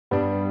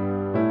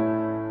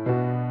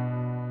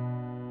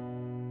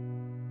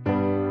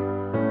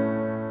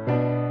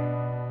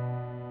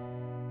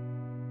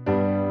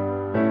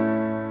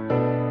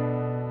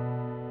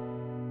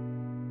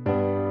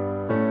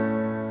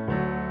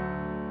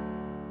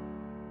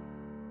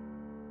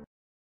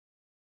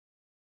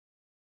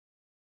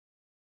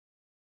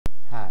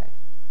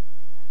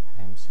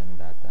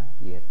Sandata,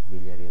 yet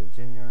Villarreal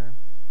Jr.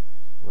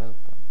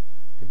 Welcome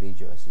to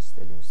Video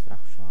Assisted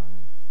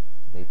Instruction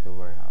Data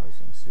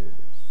Warehousing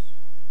Series.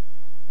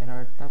 And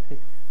our topic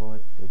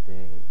for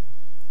today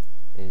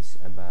is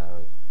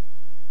about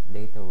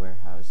data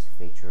warehouse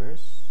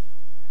features.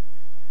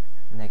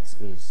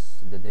 Next is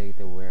the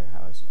data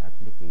warehouse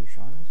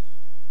applications.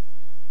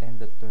 And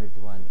the third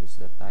one is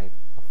the type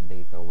of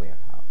data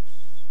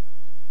warehouse.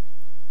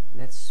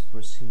 Let's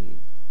proceed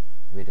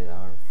with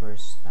our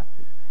first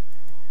topic.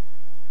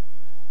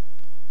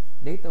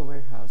 Data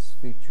warehouse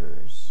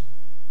features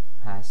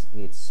has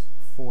its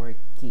 4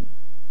 key.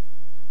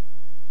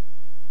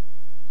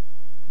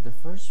 The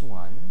first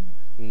one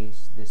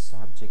is the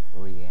subject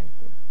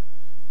oriented.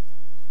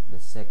 The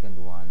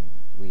second one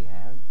we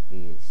have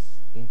is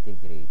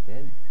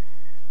integrated,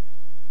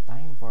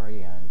 time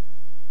variant,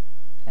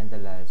 and the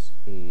last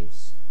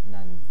is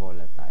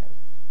non-volatile.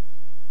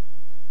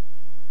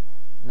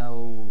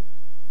 Now,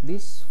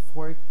 these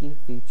 4 key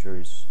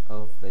features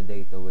of a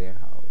data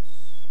warehouse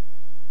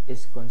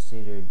is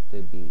considered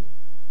to be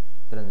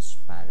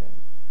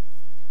transparent.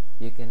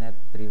 You cannot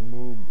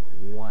remove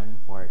one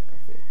part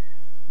of it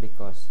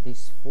because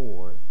these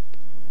 4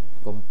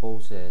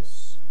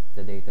 composes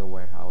the data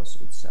warehouse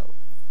itself.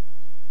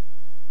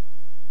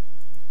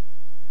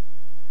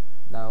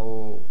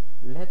 Now,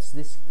 let's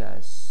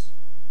discuss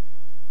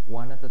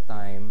one at a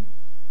time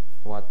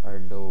what are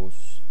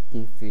those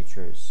key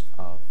features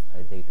of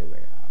a data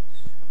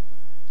warehouse.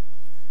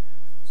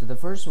 So the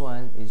first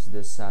one is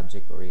the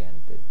subject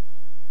oriented.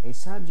 A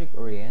subject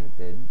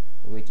oriented,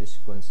 which is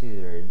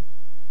considered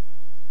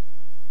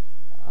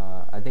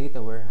a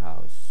data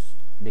warehouse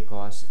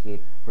because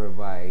it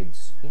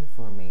provides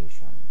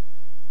information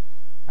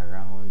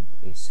around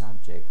a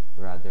subject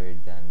rather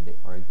than the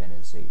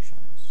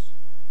organization's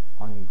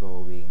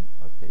ongoing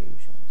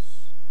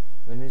operations.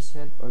 When we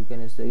said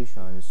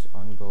organizations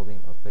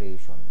ongoing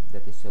operation,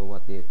 that is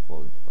what they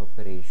called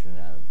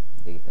operational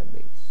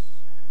database.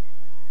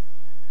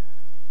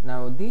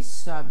 Now, these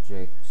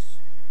subjects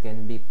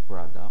can be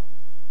product,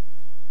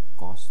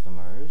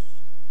 customers,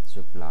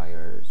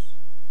 suppliers,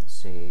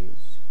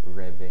 sales,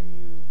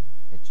 revenue,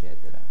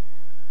 etc.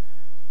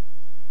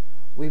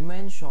 We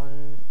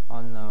mentioned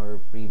on our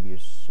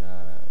previous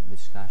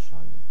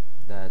discussion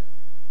that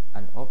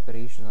an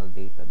operational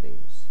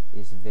database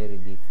is very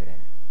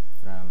different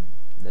from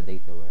the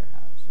data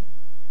warehousing.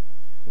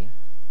 Okay.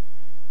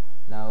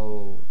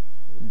 Now,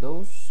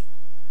 those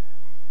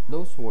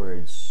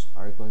words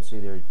are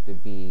considered to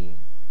be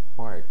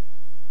part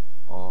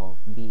of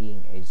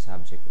being a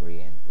subject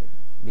oriented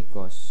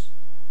because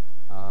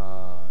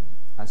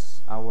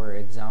as our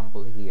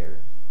example here,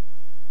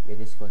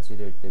 it is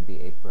considered to be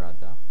a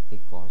product, a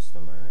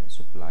customer,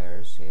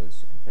 supplier,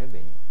 sales, and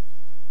revenue.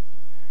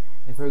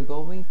 If we're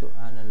going to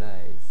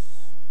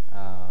analyze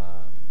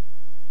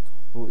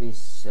who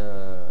is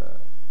the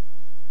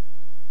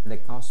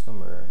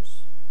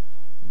customers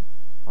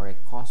or a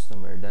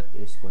customer that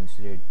is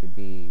considered to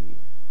be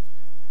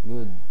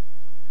good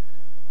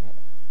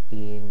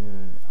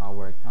in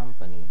our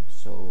company,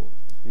 so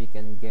we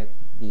can get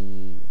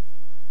the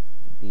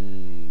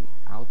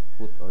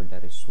output or the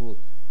result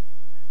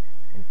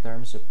in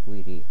terms of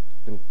query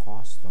through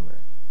customer.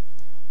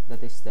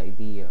 That is the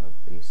idea of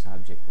the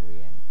subject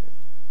oriented.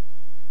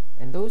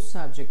 And those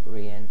subject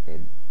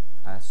oriented,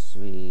 as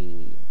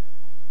we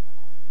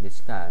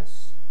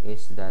discuss,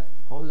 is that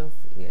all of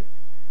it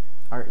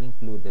are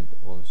included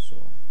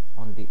also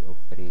on the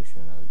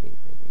operational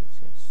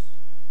databases.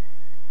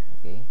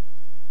 Okay,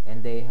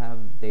 and they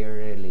have their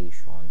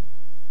relation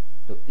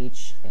to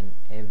each and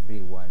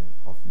every one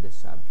of the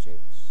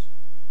subjects.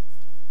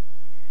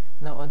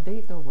 Now, a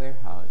data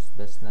warehouse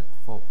does not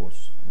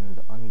focus on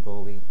the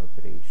ongoing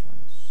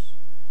operations.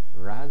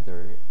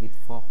 Rather, it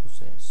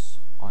focuses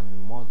on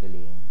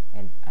modeling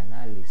and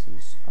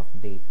analysis of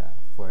data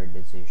for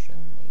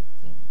decision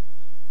making.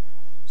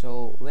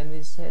 So, when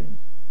we said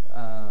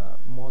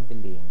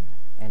modeling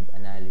and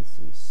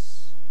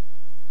analysis,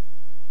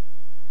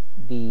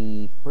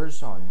 the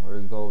person who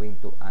are going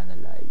to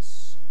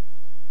analyze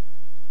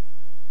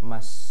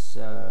must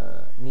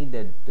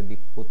needed to be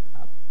put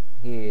up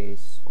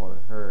his or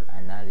her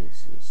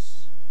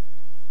analysis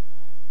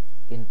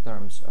in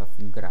terms of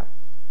graph,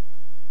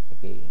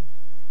 okay,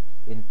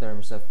 in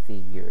terms of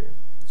figure,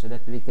 so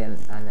that we can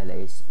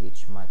analyze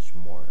each much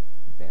more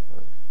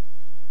better.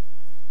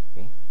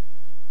 Okay.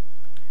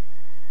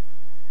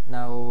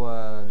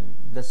 Now,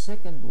 the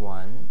second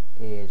one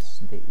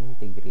is the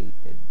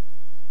integrated.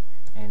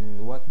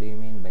 And what do you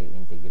mean by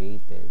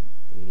integrated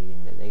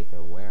in the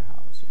data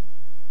warehousing?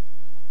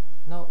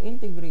 Now,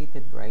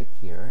 integrated right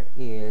here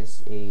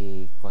is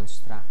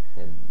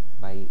constructed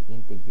by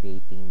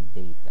integrating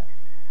data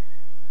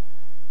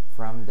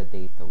from the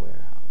data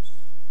warehouse,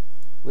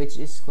 which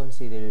is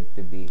considered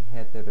to be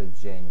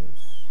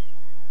heterogeneous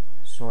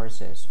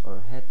sources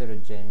or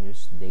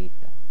heterogeneous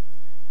data,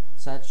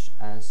 such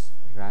as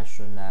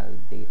rational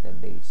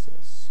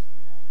databases.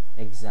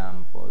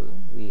 Example,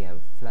 we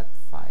have flat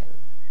file.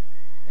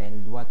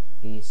 And what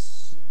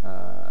is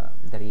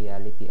the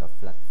reality of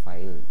flat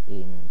file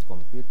in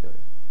computer.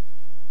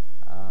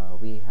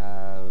 We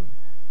have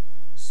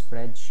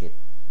spreadsheet,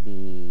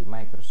 the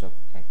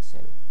Microsoft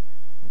Excel.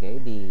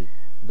 Okay,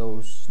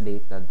 those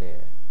data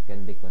there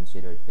can be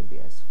considered to be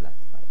as flat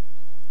file.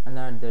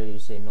 Another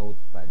is a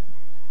notepad.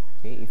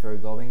 Okay, if you're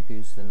going to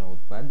use the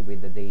notepad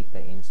with the data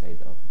inside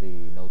of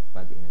the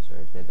notepad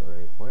inserted or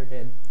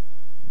recorded,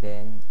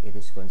 then it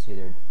is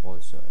considered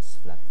also as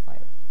flat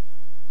file.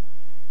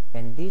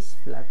 And this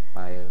flat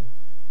file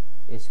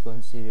is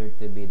considered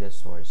to be the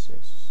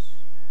sources.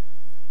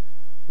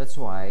 That's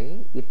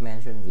why it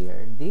mentioned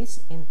here,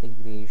 this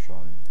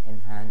integration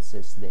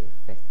enhances the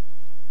effect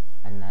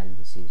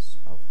analysis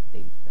of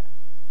data.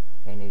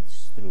 And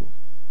it's true.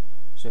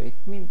 So it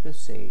means to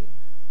say,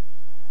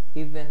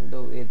 even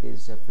though it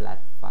is a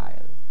flat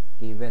file,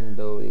 even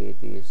though it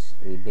is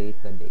a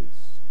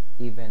database,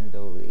 even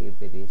though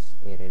if it is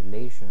a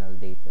relational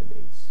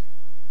database,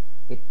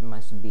 it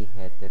must be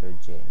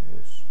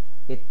heterogeneous.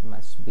 It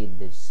must be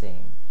the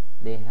same.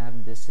 They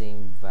have the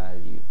same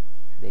value.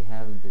 They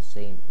have the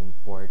same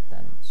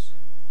importance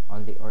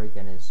on the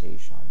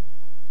organization.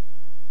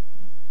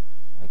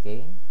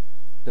 Okay?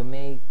 To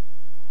make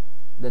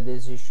the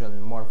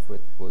decision more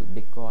fruitful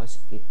because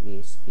it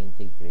is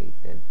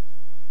integrated.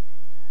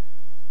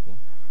 Okay?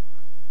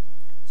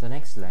 So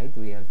next slide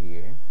we have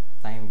here,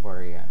 time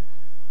variant.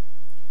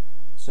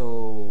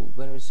 So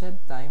when we said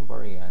time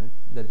variant,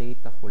 the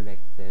data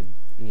collected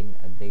in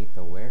a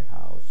data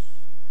warehouse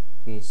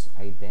is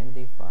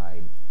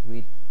identified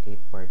with a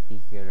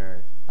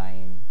particular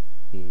time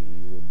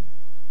period.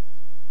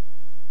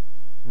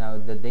 Now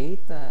the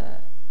data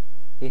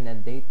in a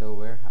data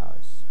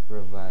warehouse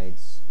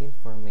provides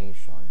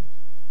information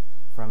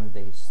from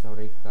the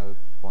historical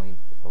point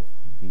of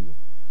view.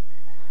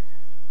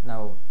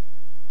 Now,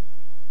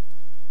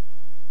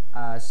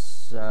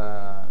 as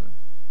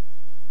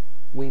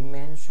we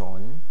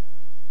mentioned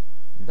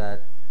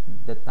that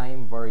the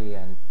time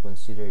variant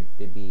considered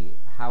to be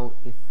how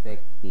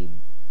effective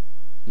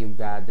you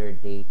gather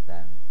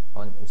data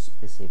on a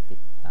specific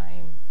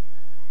time.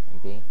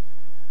 Okay,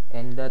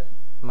 and that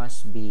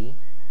must be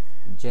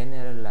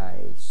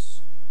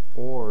generalized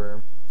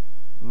or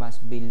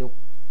must be looked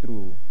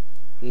through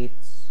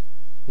its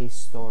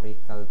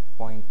historical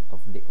point of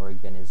the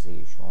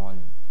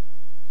organization.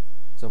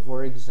 So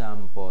for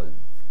example,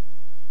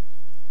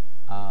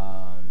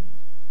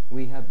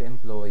 we have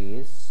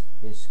employees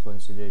is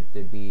considered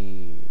to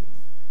be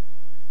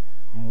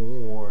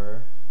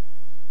more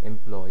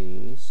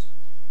employees,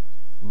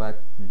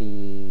 but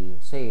the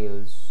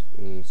sales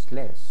is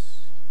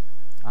less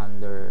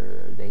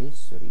under the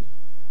history.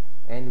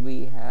 And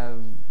we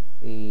have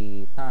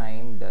a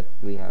time that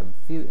we have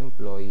few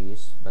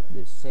employees, but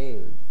the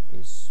sale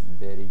is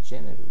very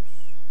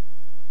generous.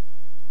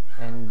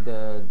 And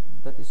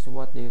that is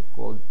what they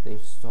call the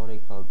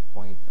historical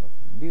point of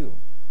view.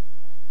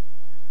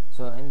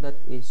 So, and that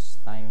is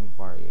time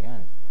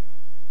variant.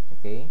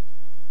 Okay?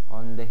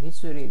 On the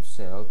history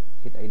itself,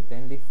 it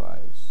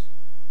identifies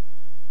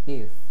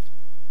if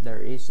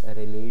there is a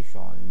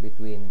relation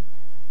between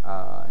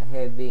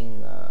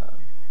having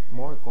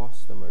more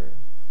customer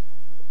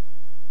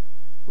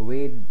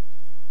with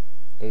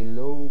a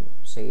low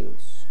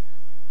sales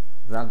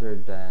rather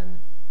than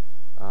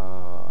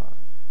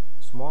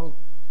small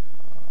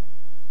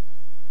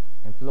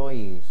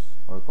employees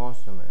or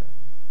customer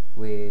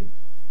with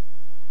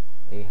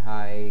a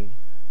high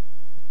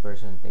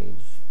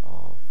percentage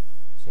of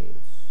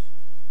sales.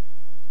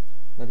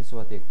 That is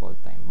what they call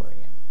time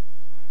variant.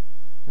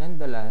 Then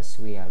the last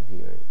we have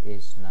here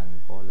is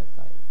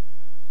non-volatile.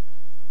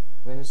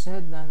 When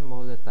said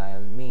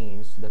non-volatile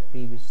means the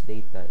previous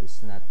data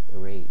is not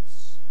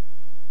erased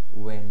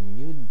when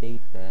new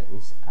data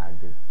is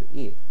added to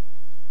it.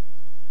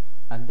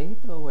 A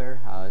data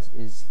warehouse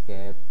is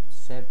kept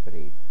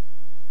separate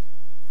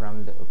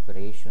from the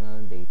operational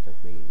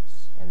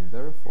database, and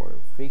therefore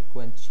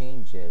frequent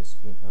changes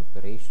in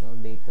operational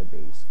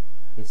database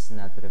is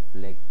not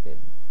reflected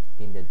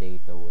in the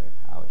data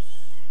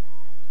warehouse.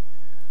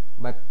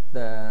 But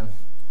the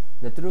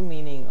true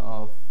meaning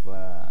of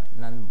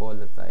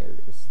non-volatile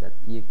is that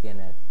you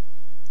cannot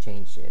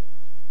change it.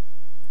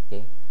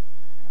 Okay,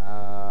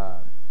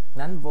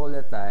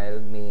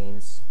 non-volatile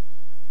means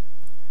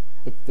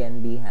it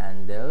can be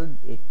handled,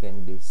 it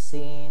can be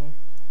seen,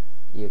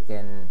 you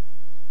can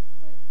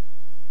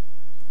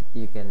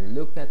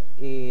look at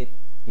it,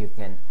 you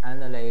can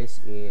analyze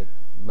it,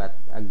 but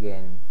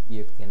again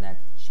you cannot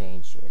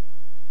change it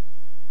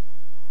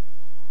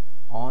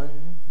on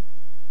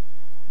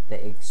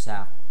the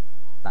exact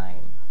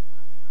time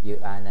you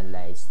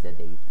analyze the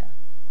data.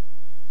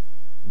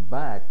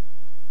 But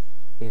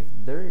if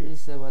there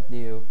is what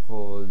you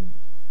call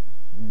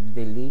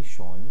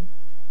deletion,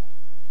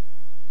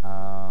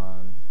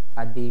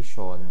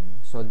 addition,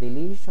 so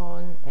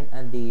deletion and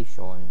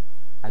addition,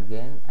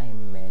 again I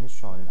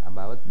mentioned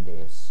about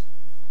this,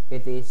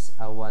 it is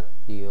what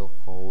you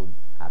call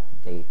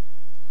update.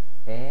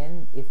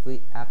 And if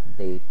we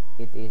update,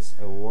 it is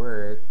a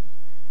work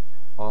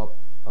of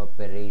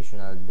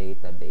operational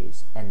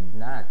database and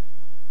not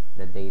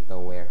the data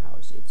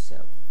warehouse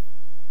itself.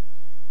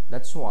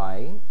 That's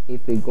why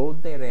if we go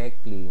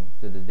directly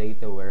to the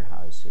data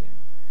warehousing,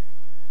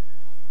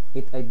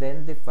 it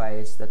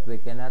identifies that we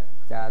cannot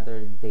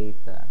gather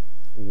data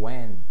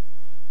when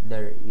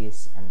there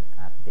is an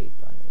update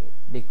on it,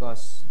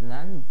 because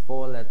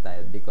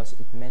non-volatile, because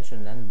it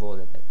mentioned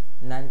non-volatile,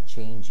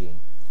 non-changing,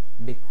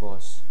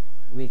 because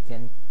we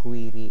can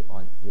query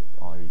on it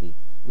only.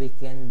 We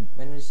can,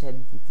 when we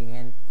said we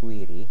can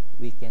query,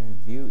 we can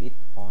view it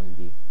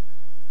only,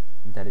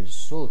 the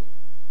result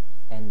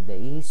and the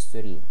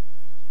history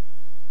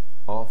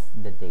of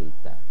the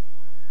data.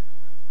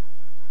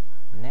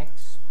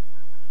 Next,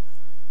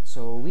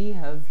 so we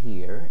have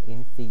here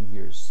in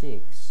figure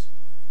 6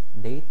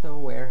 data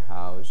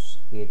warehouse,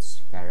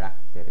 its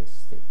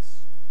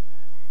characteristics.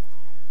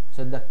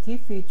 So the key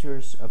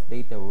features of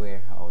data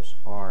warehouse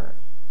are: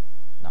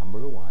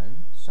 number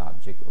 1,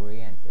 subject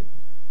oriented;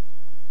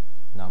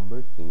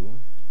 number 2,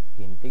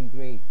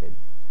 integrated;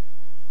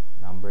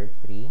 number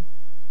 3,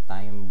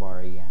 time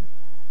variant;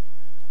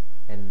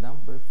 and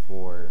number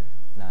 4,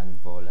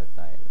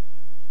 non-volatile.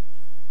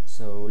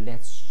 So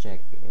let's check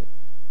it.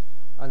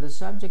 On the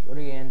subject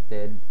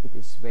oriented,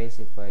 it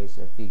specifies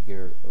a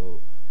figure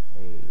of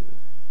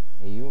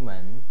a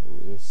human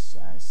who is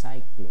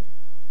cycling,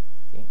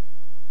 okay,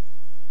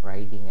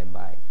 riding a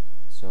bike.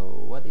 So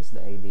what is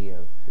the idea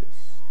of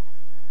this?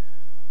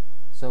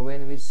 So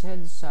when we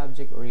said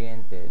subject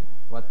oriented,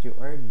 what you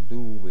are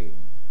doing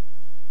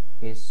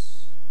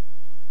is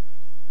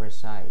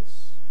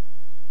precise.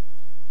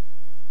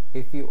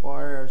 If you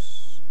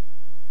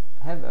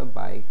have a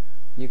bike,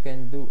 you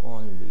can do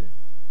only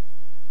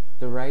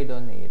to ride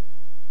on it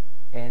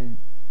and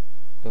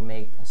to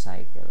make a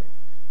cycle.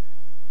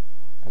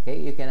 Okay,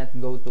 you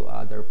cannot go to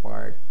other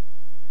part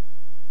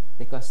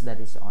because that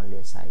is only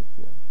a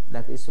cycle.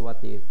 That is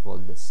what you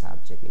call the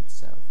subject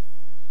itself.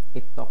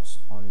 It talks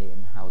only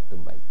on how to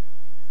bike.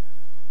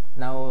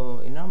 Now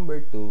in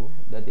number 2,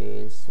 that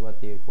is what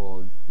you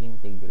call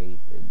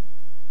integrated.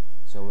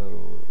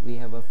 So we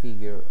have a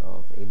figure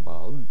of a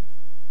bulb,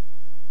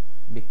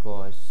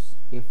 because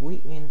if we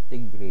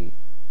integrate,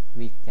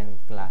 we can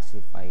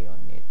classify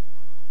on it.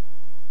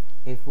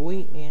 If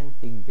we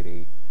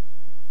integrate,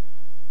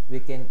 we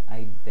can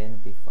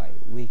identify,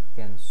 we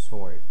can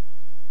sort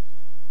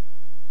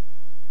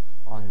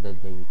on the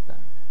data.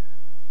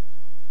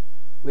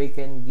 We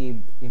can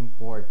give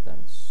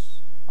importance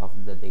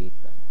of the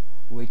data,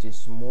 which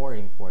is more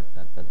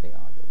important than the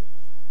others.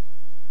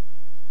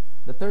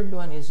 The third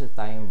one is a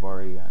time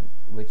variant,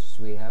 which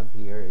we have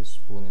here is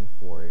spoon and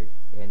fork,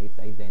 and it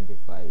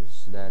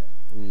identifies that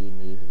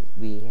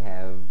we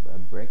have a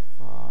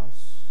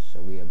breakfast, so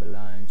we have a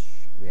lunch,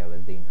 we have a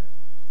dinner.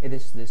 It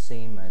is the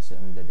same as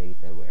in the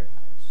data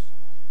warehouse.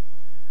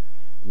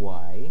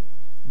 Why?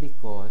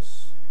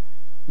 Because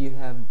you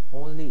have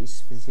only a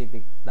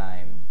specific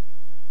time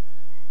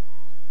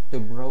to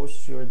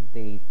browse your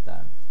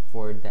data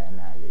for the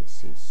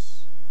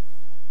analysis.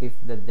 If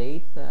the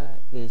data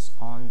is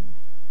on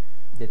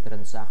the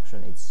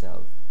transaction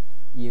itself,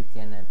 you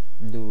cannot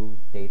do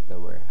data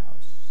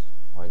warehouse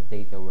or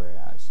data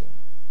warehousing.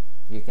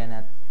 You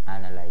cannot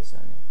analyze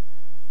on it.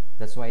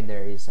 That's why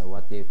there is a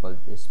what we call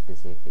a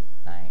specific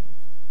time.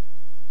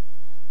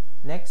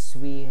 Next,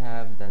 we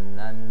have the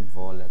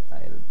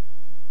non-volatile,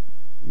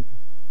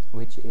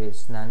 which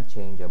is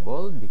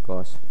non-changeable,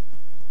 because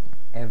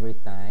every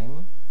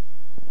time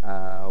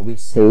we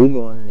save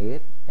on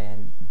it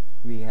and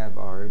we have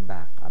our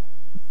backup,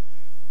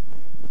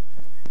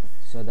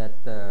 so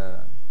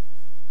that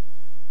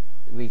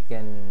we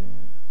can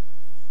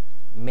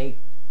make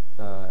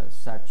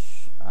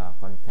such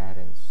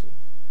concurrency.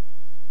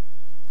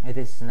 It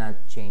is not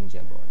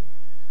changeable.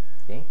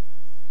 Okay,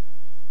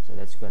 so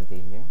let's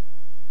continue.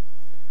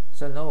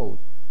 So note,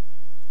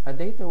 a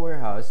data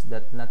warehouse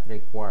does not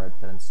require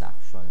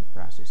transaction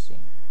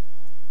processing,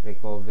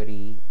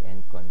 recovery,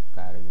 and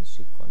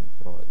concurrency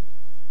control,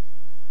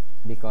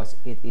 because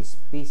it is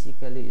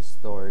physically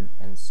stored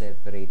and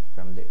separate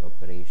from the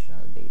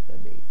operational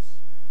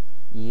database.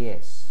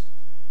 Yes,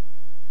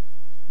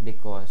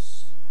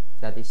 because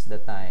that is the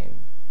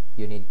time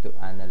you need to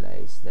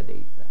analyze the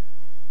data.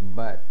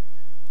 But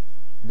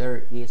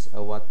there is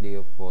a what do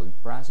you call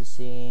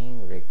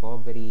processing,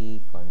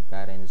 recovery,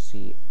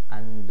 concurrency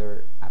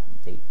under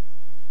update.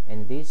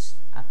 And this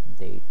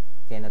update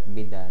cannot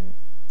be done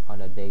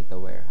on a data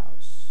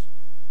warehouse.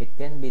 It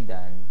can be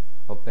done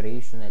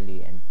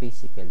operationally and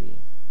physically,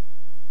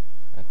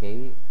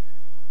 okay,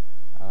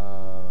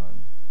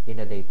 in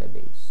a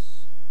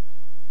database.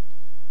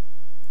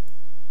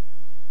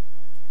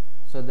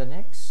 So the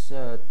next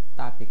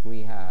topic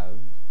we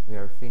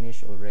are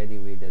finished already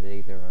with the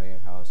data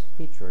warehouse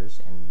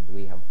features, and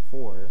we have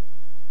 4.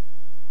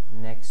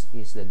 Next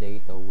is the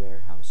data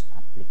warehouse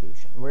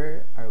application.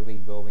 Where are we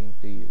going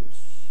to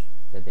use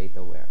the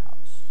data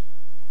warehouse?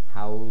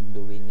 How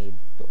do we need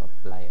to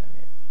apply on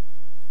it?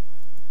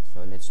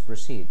 So let's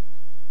proceed.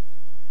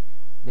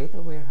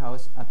 Data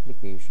warehouse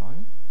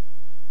application.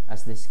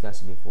 As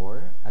discussed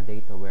before, a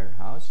data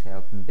warehouse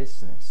helps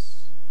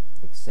business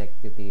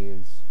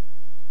executives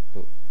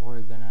to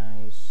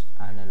organize,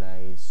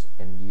 analyze,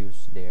 and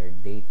use their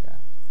data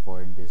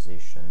for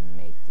decision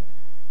making.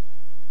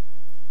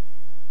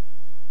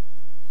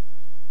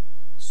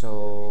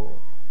 So,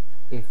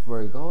 if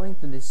we're going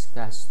to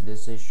discuss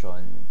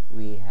decision,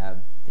 we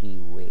have three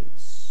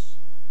ways.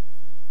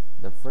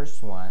 The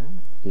first one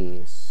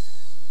is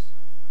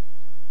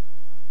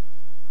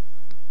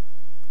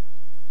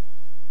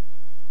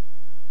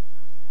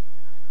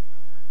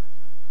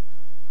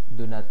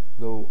do not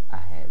go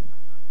ahead.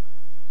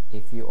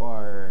 If you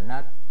are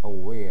not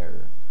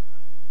aware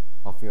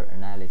of your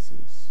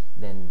analysis,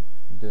 then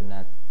do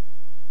not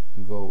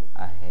go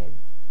ahead.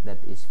 That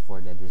is for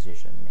the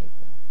decision making.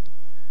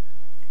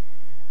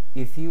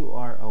 If you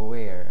are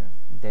aware,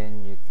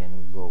 then you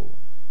can go.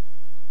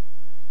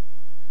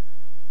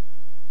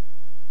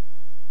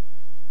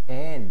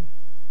 And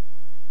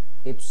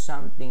if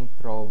something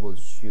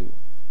troubles you,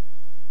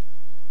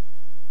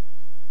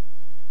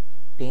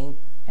 think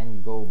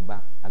and go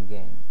back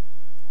again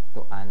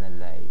to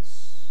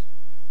analyze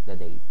the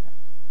data.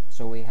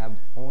 So we have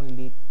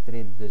only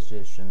three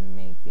decision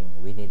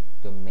making we need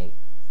to make.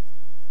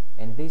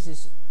 And this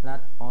is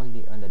not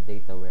only on the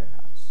data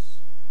warehouse.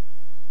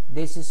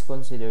 This is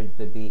considered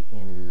to be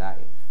in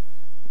life,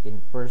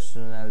 in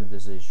personal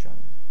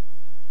decision,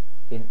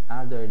 in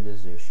other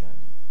decision,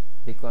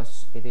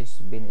 because it is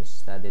been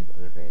studied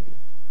already.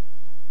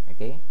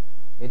 Okay?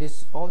 It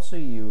is also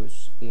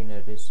used in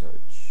a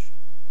research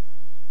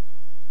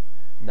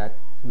that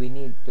we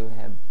need to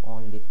have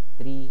only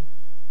three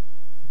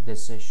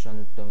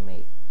decisions to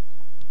make.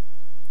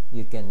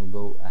 You can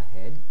go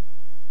ahead,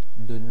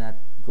 do not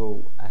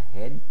go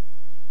ahead,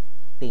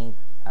 think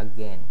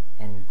again,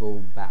 and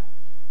go back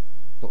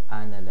to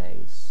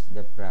analyze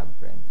the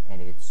problem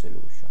and its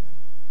solution.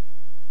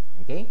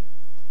 Okay?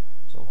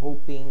 So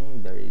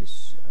hoping there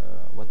is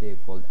what they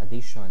call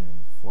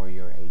addition for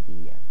your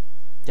idea.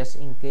 Just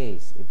in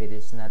case if it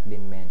is not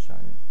been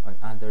mentioned on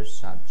other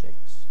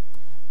subjects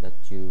that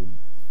you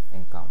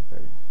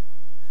encountered.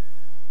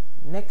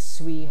 Next,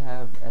 we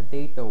have a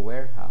data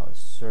warehouse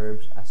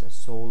serves as a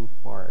sole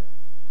part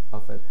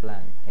of a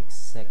plan.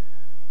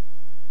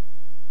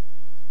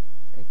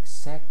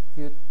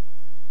 Execute,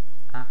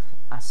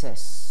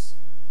 assess,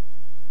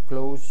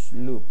 closed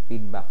loop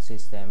feedback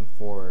system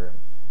for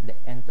the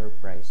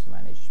enterprise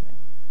management.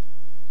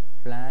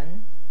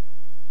 Plan,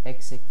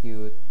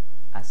 execute,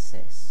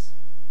 assess.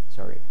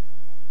 Sorry.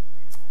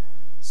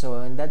 So,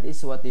 and that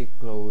is what you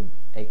call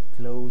a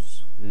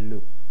closed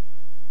loop.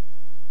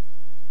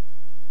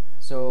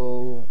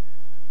 So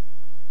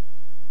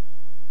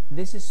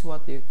this is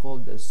what you call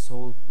the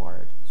sole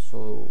part.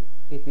 So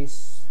it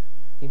is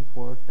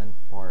important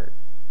part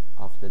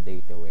of the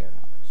data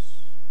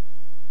warehouse.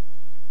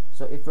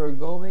 So if we're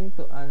going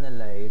to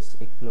analyze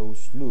a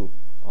closed loop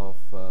of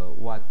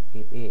what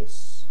it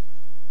is,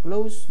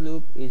 closed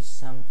loop is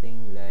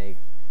something like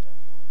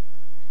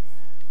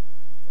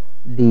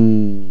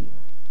the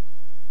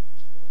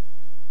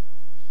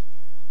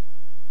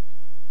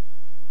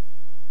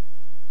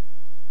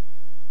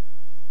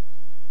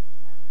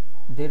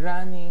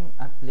running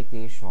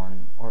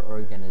application or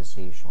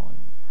organization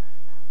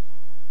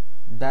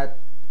that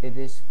it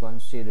is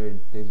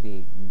considered to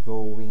be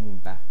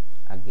going back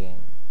again,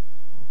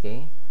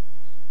 okay,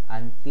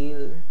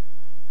 until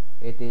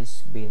it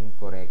is being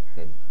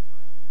corrected.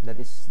 That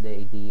is the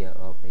idea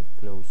of a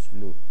closed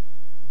loop.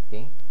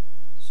 Okay,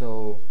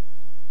 so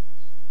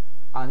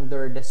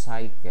under the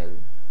cycle,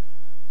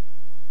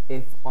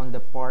 if on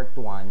the part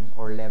 1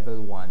 or level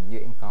 1 you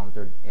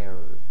encountered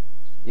error,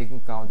 you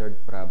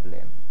encountered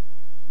problem,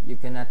 you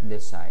cannot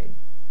decide,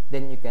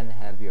 then you can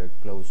have your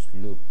closed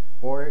loop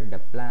or the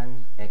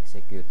plan,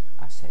 execute,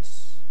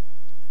 assess.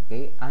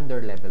 Okay,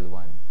 under level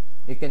 1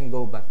 you can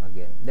go back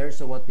again. There's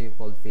a what you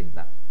call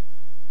feedback,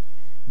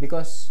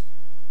 because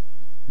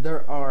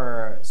there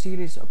are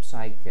series of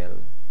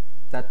cycle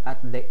that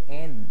at the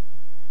end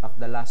of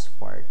the last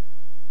part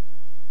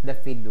the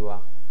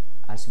feedback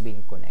has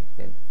been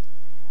connected.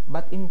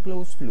 But in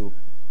closed loop,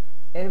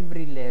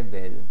 every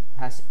level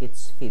has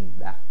its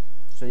feedback,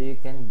 so you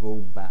can go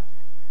back.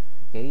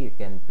 Okay, you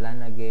can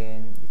plan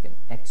again, you can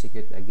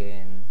execute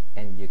again,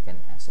 and you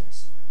can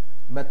assess.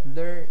 But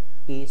there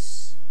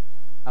is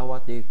a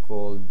what you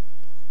call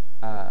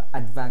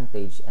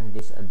advantage and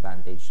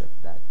disadvantage of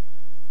that.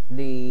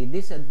 The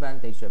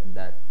disadvantage of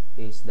that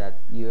is that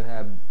you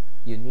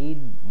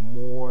need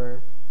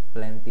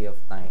plenty of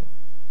time,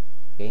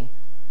 okay,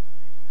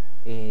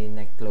 in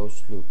a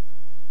closed loop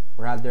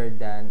rather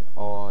than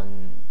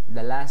on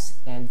the last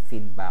end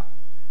feedback,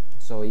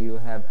 so you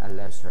have a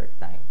lesser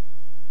time.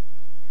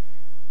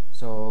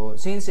 So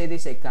since it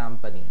is a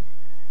company,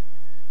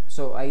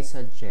 so I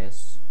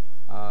suggest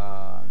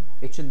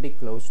it should be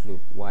closed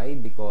loop. Why?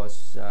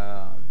 Because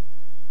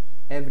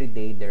every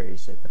day there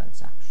is a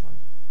transaction,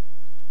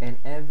 and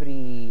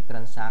every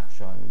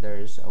transaction there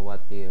is a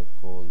what they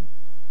call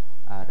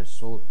a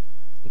result.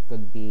 It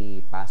could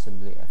be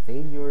possibly a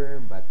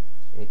failure, but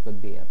it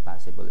could be a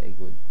possible a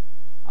good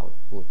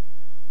output.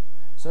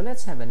 So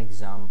let's have an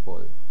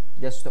example.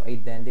 just to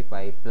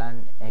identify,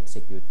 plan,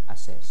 execute,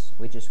 assess,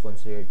 which is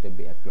considered to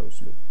be a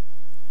closed loop.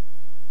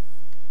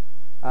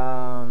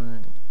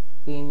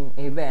 In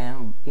a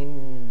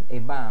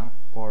bank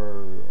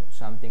or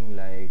something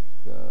like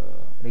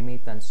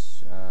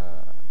remittance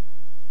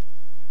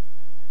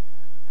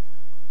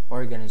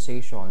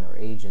organization or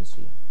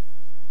agency,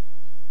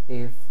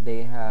 if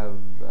they have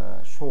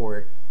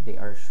they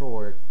are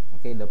short,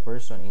 okay, the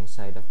person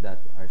inside of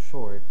that are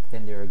short,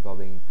 then they are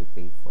going to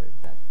pay for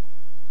that.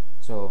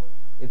 So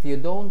if you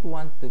don't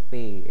want to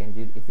pay,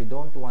 and if you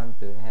don't want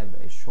to have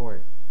a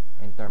short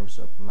in terms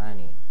of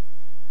money,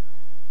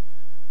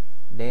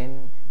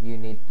 then you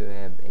need to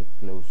have a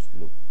closed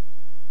loop.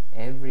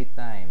 Every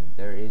time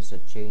there is a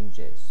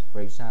changes,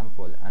 for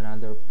example,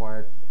 another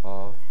part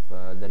of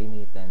the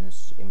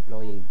remittance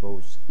employee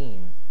goes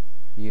in,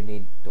 you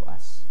need to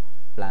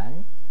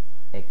plan,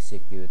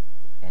 execute,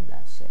 and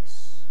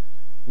assess.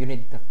 You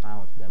need to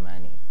count the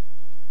money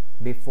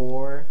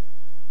before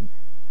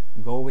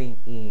going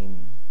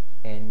in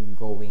and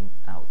going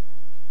out,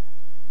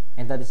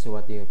 and that is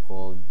what you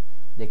call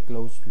the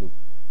closed loop.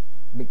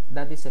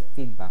 That is a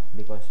feedback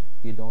because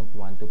you don't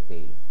want to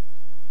pay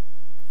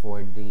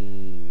for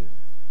the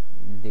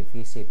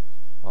deficit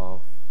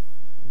of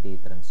the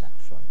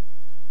transaction.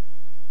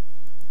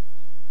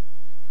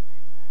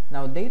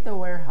 Now, data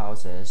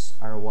warehouses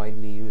are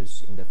widely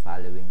used in the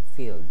following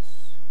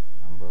fields.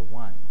 Number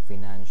 1,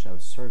 financial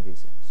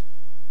services.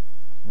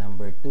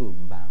 Number 2,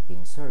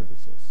 banking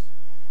services.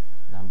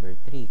 Number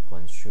 3,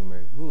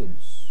 consumer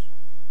goods.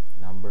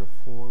 Number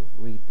 4,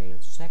 retail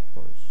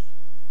sectors.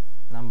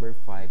 Number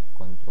 5,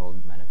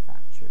 controlled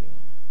manufacturing.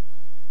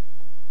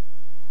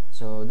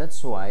 So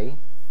that's why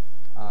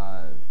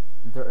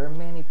there are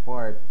many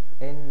parts,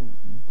 and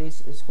this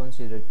is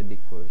considered to be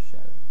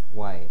crucial.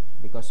 Why?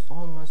 Because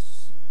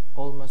almost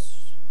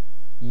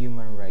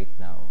human right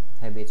now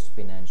have its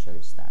financial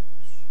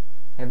status,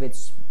 have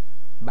its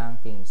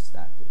banking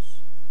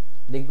status.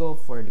 They go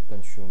for the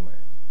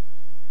consumer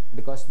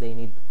because they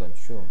need to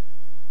consume.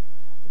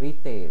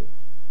 Retail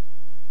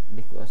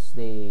because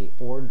they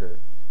order,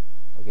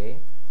 okay?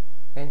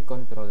 And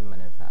control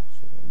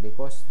manufacturing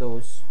because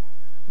those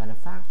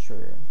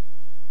manufacturer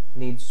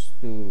needs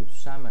to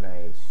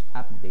summarize,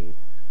 update,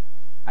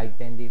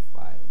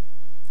 identify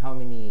how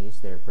many is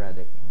their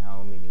product and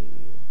how many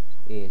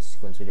is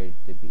considered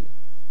to be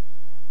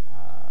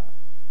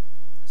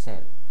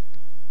sell.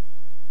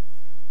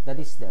 That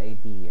is the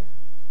idea.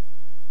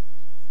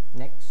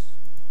 Next.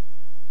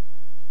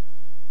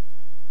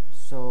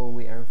 So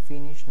we are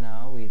finished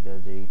now with the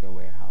data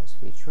warehouse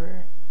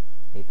feature,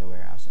 data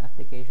warehouse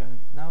application.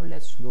 Now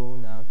let's go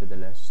now to the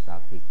last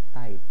topic,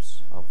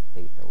 types of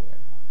data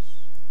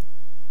warehouse.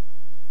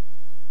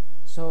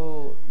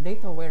 So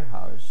data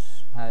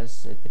warehouse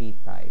has 3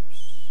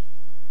 types,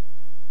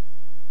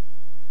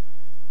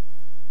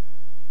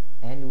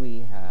 and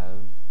we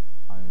have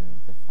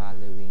on the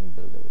following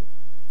below.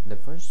 The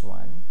first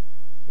one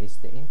is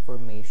the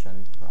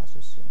information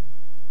processing.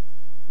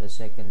 The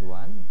second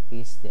one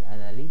is the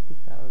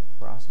analytical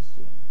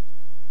processing.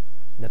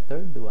 The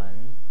third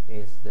one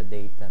is the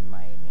data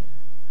mining.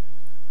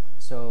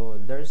 So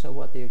there's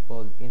what you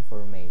call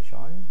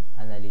information,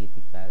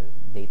 analytical,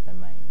 data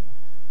mining.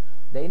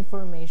 The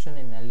information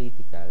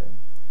analytical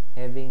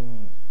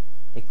having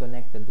a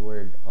connected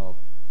word of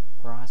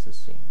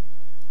processing.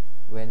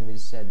 When we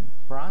said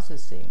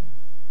processing,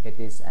 it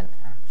is an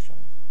action.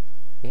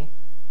 Okay?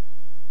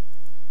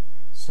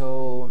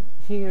 So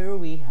here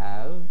we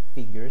have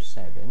figure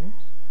 7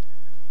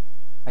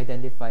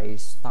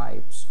 identifies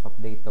types of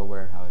data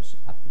warehouse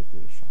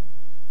application.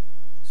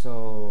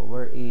 So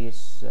where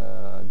is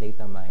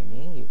data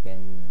mining? You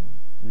can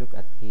look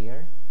at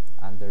here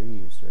under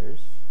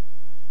users.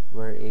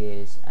 Where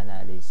is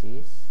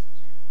analysis?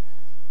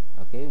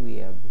 Okay, we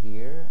have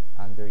here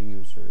under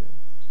user.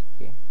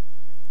 Okay,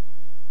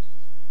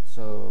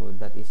 so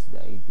that is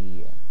the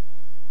idea.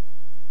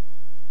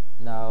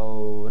 Now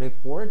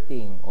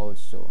reporting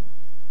also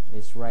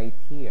is right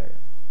here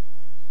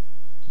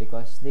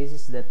because this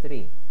is the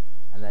 3: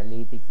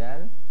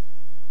 analytical,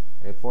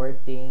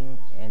 reporting,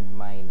 and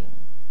mining.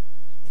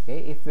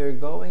 Okay, if we're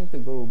going to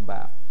go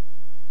back,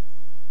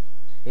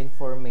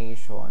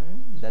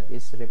 information, that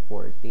is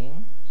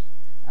reporting,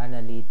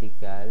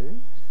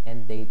 analytical,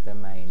 and data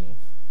mining.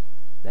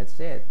 That's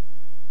it.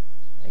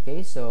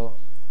 Okay, so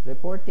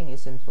reporting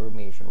is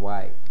information.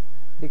 Why?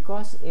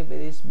 Because if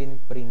it is been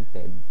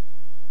printed,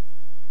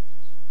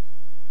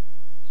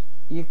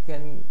 it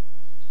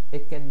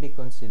can be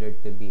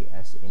considered to be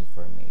as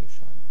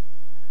information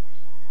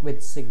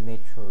with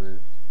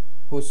signature,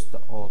 who's the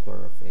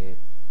author of it.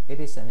 It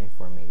is an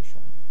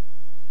information.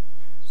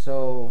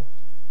 So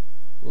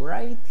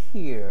right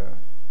here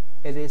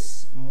it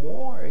is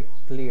more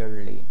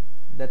clearly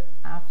that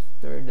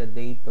after the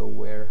data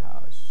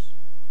warehouse,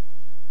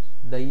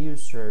 the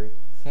user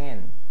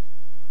can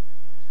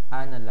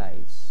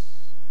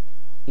analyze,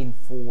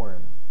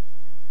 inform,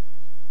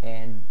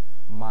 and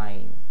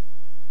mine.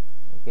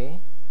 Okay,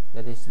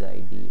 that is the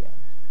idea.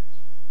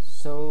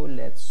 So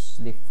let's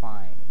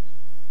define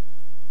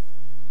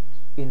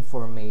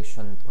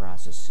information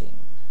processing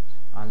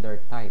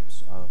under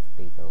types of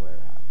data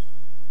warehouse.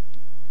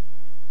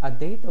 A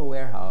data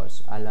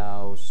warehouse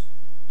allows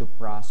to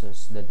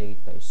process the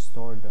data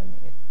stored on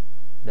it.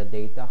 The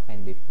data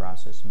can be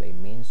processed by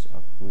means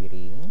of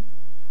querying,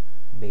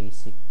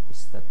 basic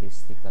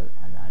statistical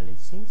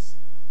analysis,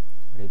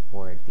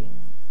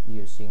 reporting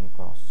using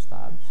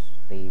crosstabs,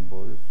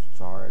 tables,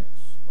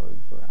 charts, or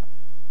graphs.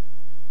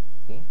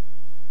 Okay?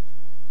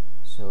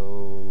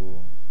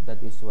 So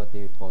that is what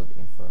you call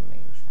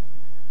information.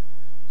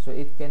 So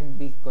it can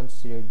be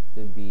considered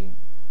to be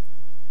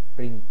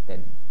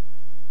printed.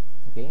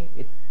 Okay?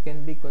 It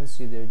can be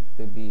considered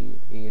to be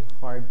a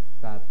hard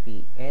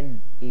copy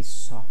and a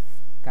soft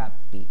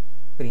copy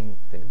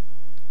printed,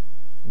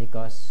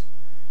 because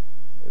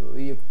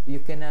you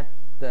cannot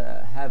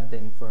have the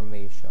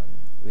information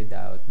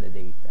without the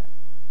data.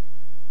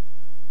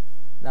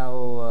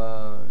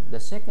 Now, the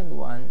second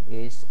one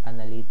is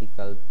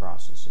analytical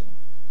processing.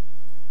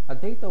 A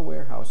data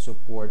warehouse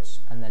supports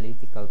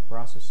analytical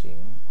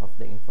processing of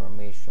the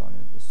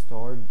information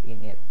stored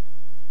in it.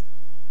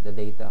 The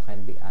data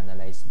can be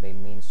analyzed by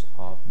means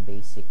of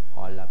basic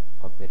OLAP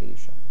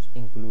operations,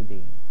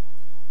 including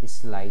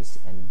slice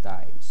and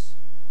dice,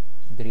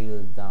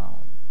 drill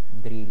down,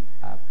 drill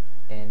up,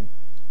 and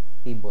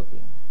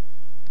pivoting.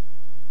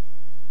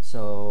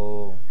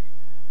 So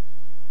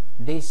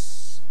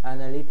this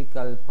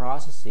analytical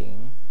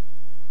processing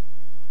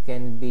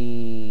can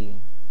be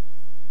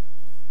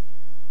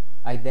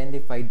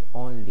identified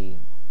only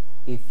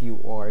if you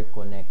are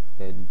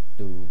connected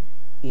to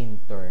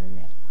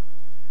internet.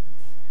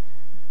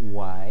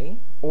 Why?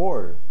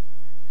 Or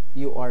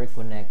you are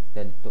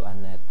connected to a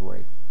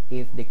network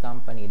if the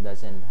company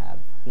doesn't have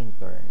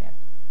internet.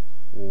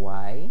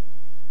 Why?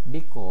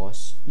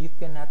 Because you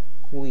cannot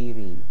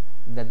query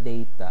the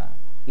data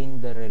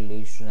in the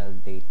relational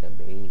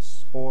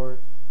database or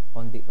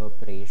on the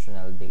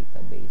operational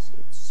database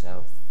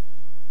itself.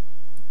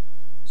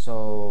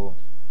 So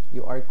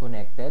you are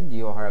connected,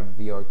 you have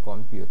your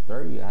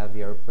computer, you have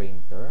your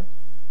printer,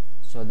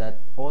 so that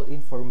all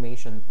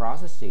information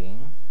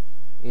processing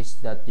is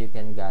that you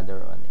can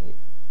gather on it,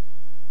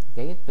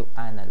 okay, to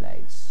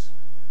analyze.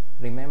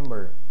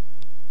 Remember,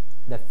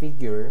 the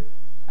figure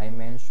I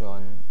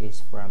mentioned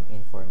is from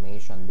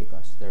information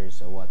because there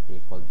is what they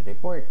call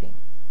reporting.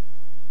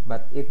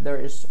 But if there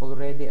is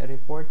already a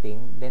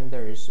reporting, then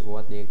there is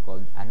what they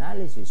call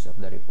analysis of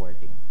the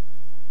reporting.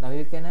 Now,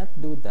 you cannot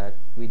do that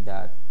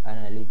without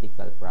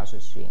analytical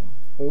processing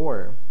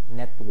or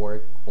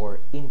network or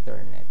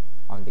internet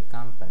on the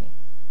company,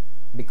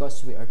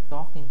 because we are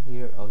talking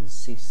here of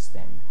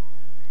system.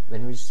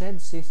 When we said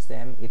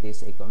system, it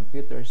is a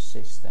computer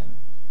system.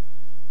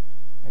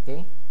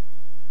 Okay?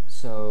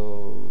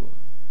 So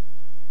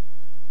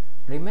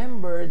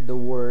remember the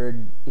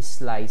word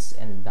slice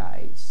and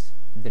dice,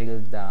 drill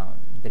down,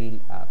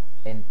 drill up,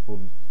 and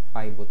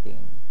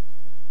pivoting.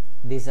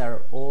 These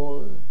are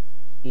all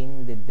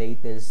in the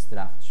data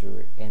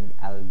structure and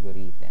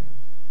algorithm.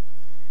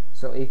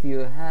 So if you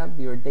have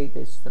your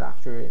data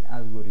structure and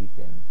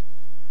algorithm,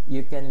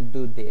 you can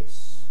do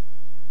this.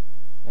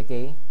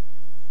 Okay?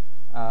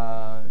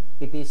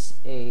 It is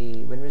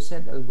when we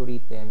said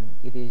algorithm,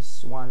 it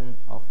is one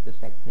of the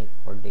technique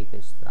for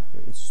data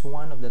structure. It's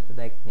one of the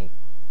technique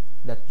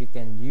that you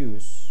can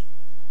use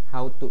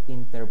how to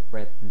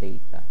interpret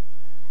data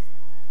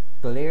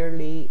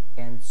clearly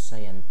and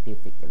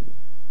scientifically.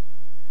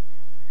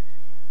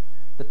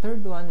 The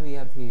third one we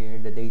have here,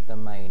 the data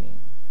mining.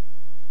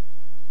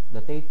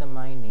 The data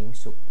mining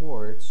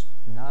supports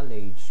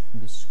knowledge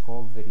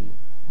discovery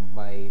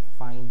by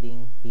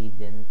finding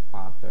hidden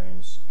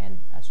patterns and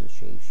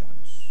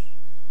associations,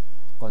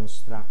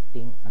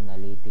 constructing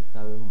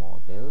analytical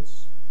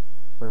models,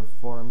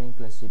 performing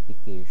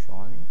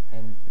classification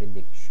and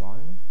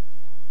prediction.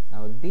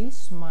 Now,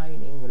 this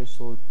mining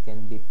result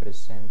can be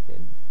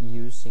presented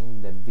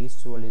using the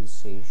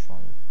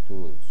visualization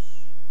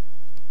tools.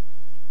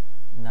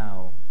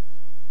 Now,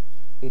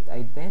 it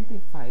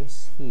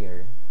identifies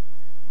here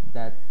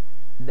that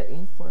the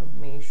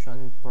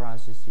information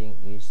processing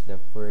is the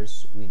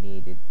first we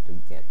needed to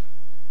get.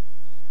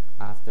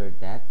 After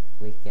that,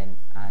 we can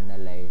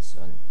analyze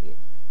on it.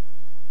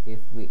 If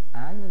we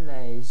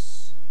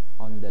analyze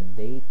on the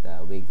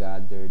data we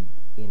gathered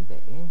in the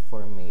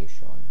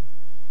information,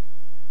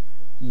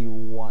 you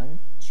want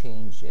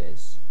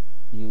changes,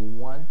 you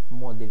want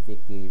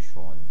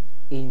modification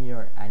in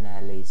your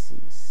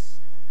analysis,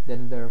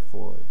 then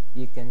therefore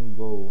you can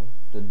go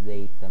to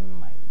data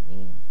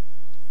mining.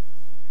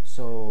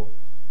 So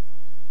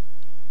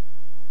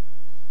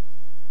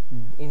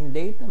in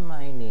data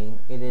mining,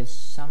 it is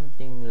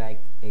something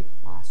like a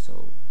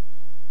puzzle.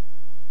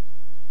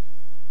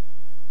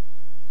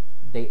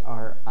 They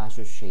are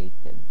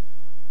associated.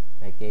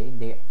 Okay,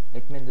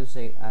 it meant to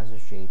say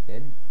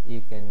associated.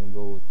 You can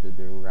go to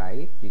the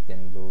right, you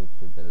can go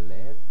to the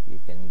left, you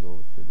can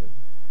go to the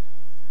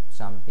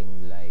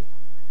something like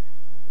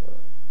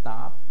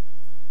top.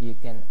 You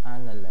can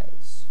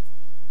analyze.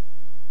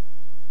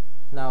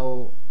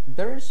 Now,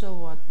 there's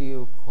what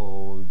you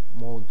call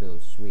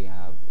models we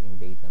have in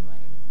data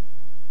mining.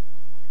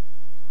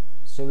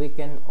 So we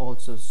can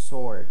also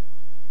sort,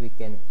 we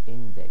can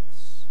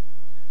index.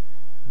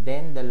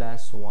 Then the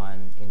last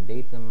one in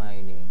data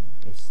mining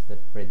is the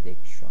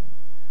prediction.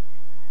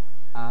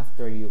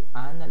 After you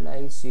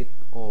analyze it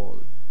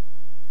all,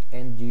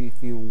 and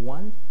if you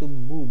want to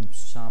move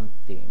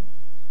something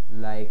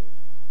like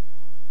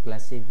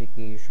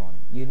classification,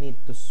 you need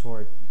to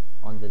sort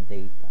on the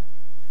data.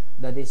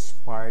 That is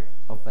part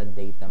of a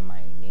data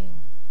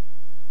mining.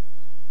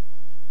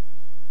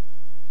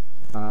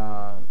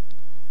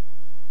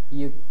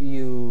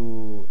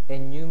 You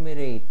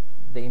enumerate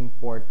the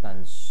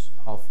importance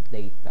of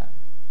data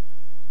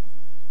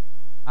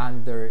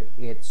under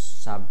its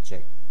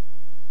subject.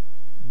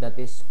 That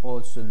is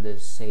also the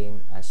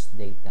same as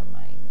data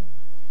mining,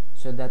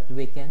 so that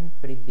we can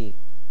predict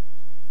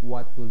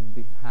what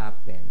would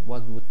happen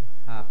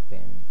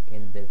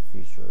in the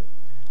future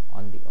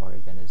on the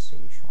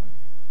organization.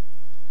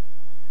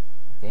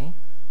 Okay,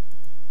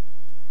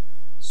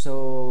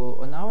 so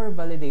on our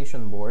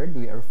validation board,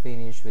 we are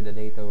finished with the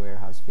data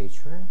warehouse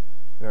feature.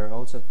 We are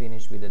also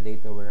finished with the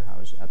data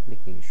warehouse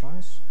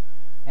applications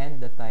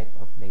and the type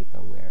of data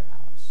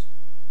warehouse.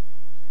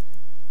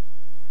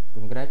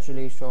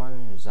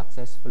 Congratulations, you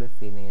successfully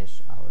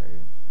finished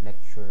our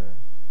lecture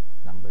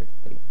number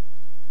 3.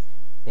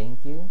 Thank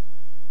you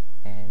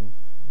and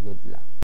good luck.